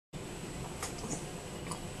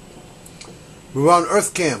We're on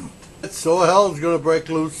EARTHCAM. So hell's gonna break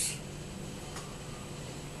loose.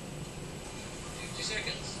 50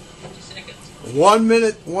 seconds. 50 seconds. 1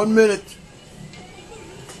 minute. 1 minute.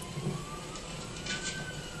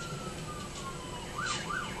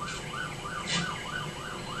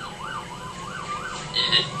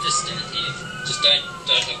 Yeah, just stand here. Just don't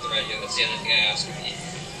hook the radio. That's the other thing I ask of you.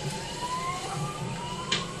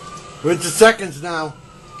 We're into seconds now.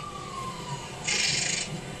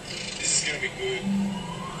 This is gonna be good.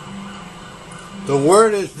 The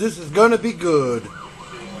word is this is gonna be good.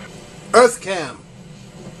 EARTHCAM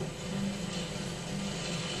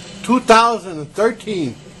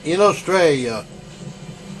 2013 in Australia.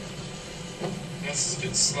 That's a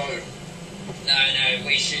bit slow. No,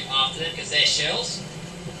 we shoot after them because they're shells.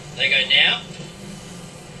 They go now.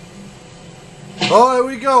 Oh, here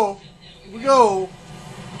we go. Here we go.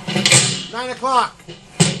 9 o'clock.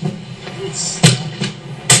 Good stuff.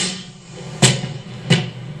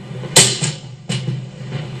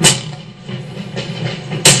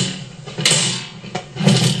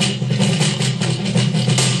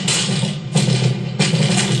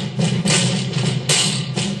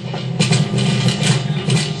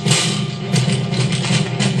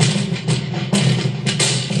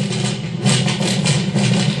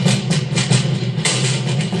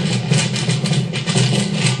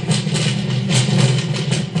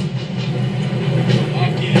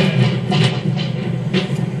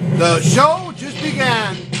 The show just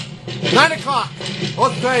began. 9 o'clock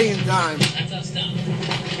Australian time. That's us done.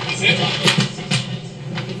 Is it?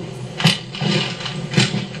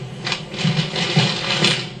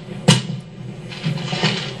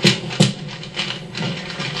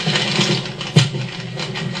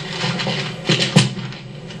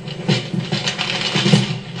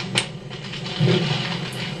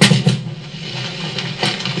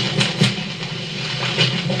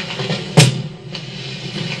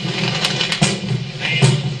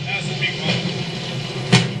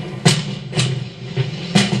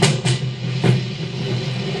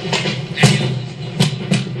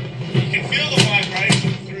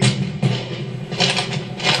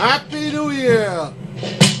 Happy New Year!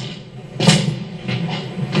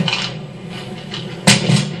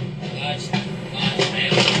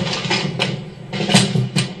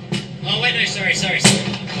 Oh wait, no, sorry.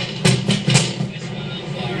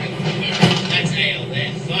 That's Ale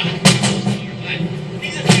there, fuck.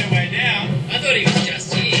 He's a fair way down. I thought he was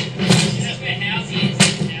just here. That's where Housey is.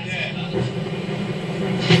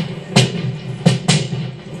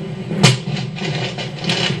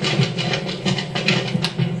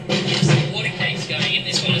 Some water cakes going in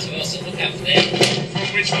this one as well, so look out for them. From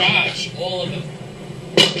which barge? All of them.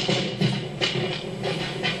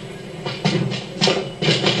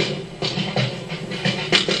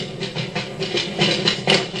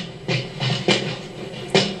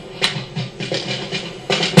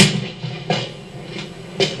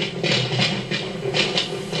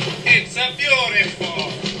 It's a beautiful.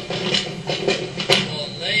 All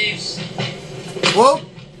leaves. Well,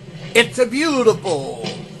 it's a beautiful.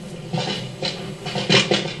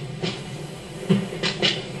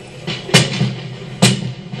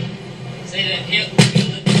 See that hill the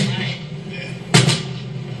plane. Yeah.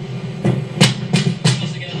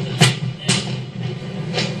 Also get up to the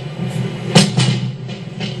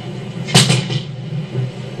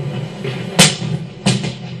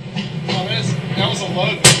Oh, that was a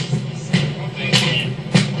low bit.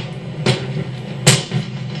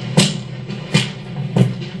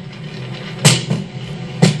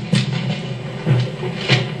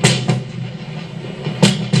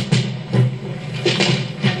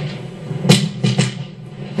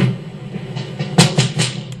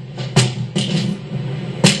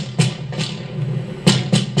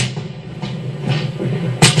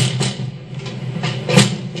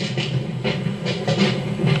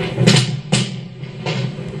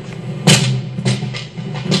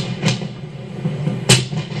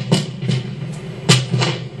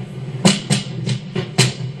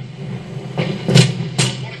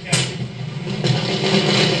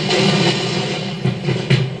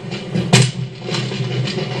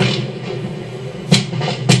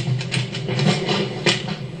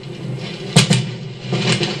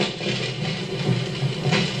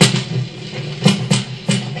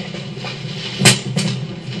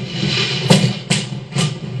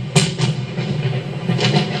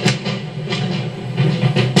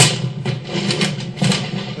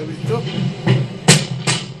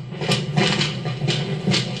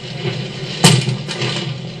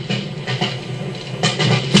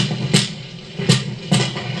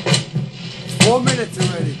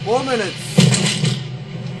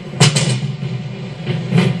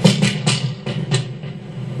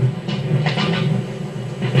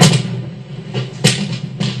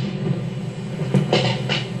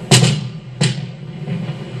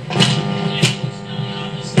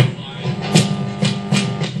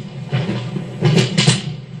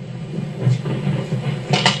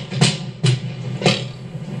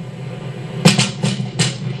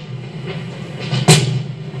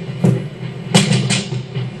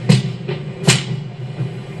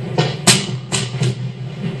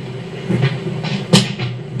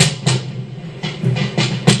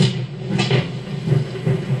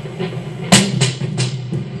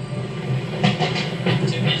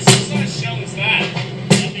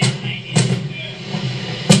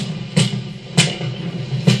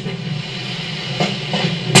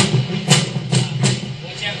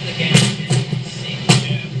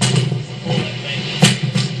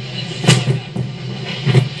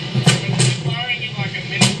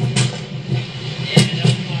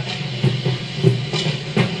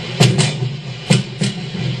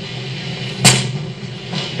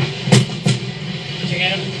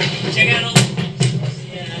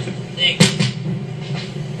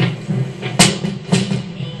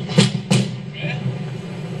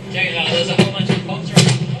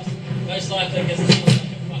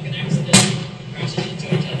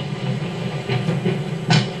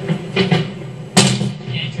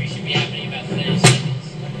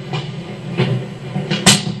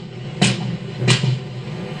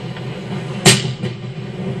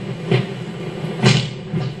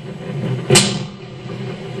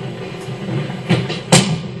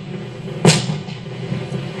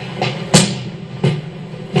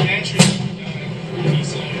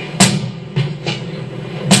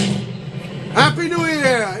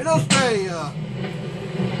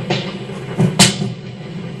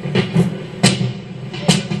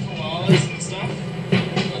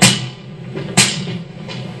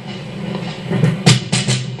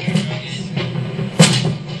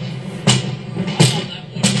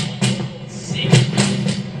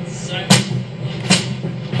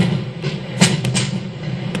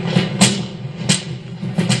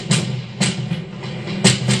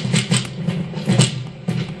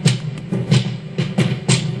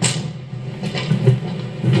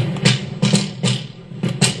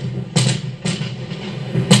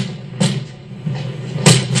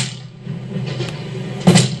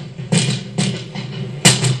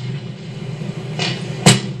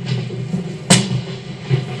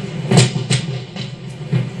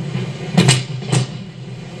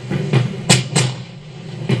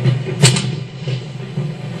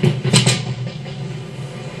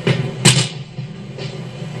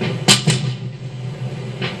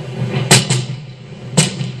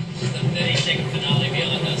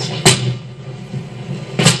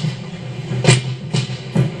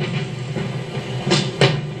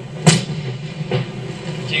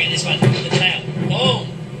 this one, the tail. Boom!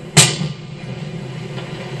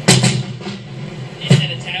 You see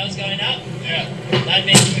the tail's going up? Yeah. That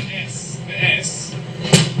means The S. The S.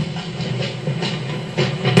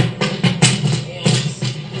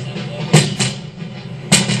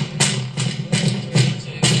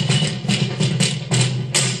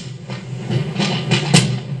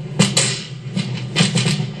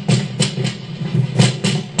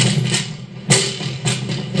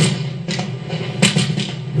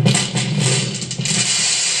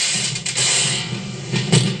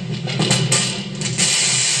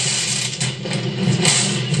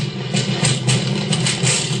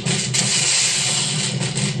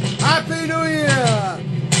 Happy New Year!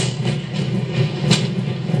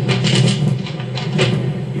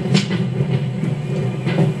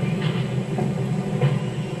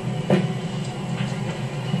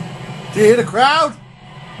 Do you hear the crowd?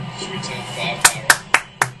 Should we turn 5 hour?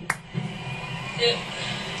 Yeah.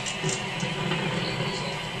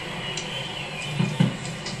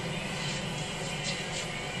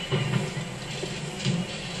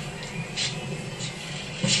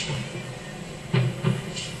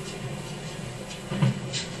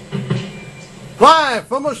 Live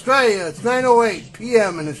from Australia, it's 9:08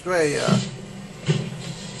 p.m. in Australia.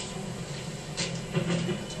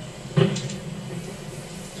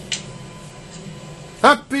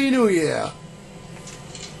 Happy New Year!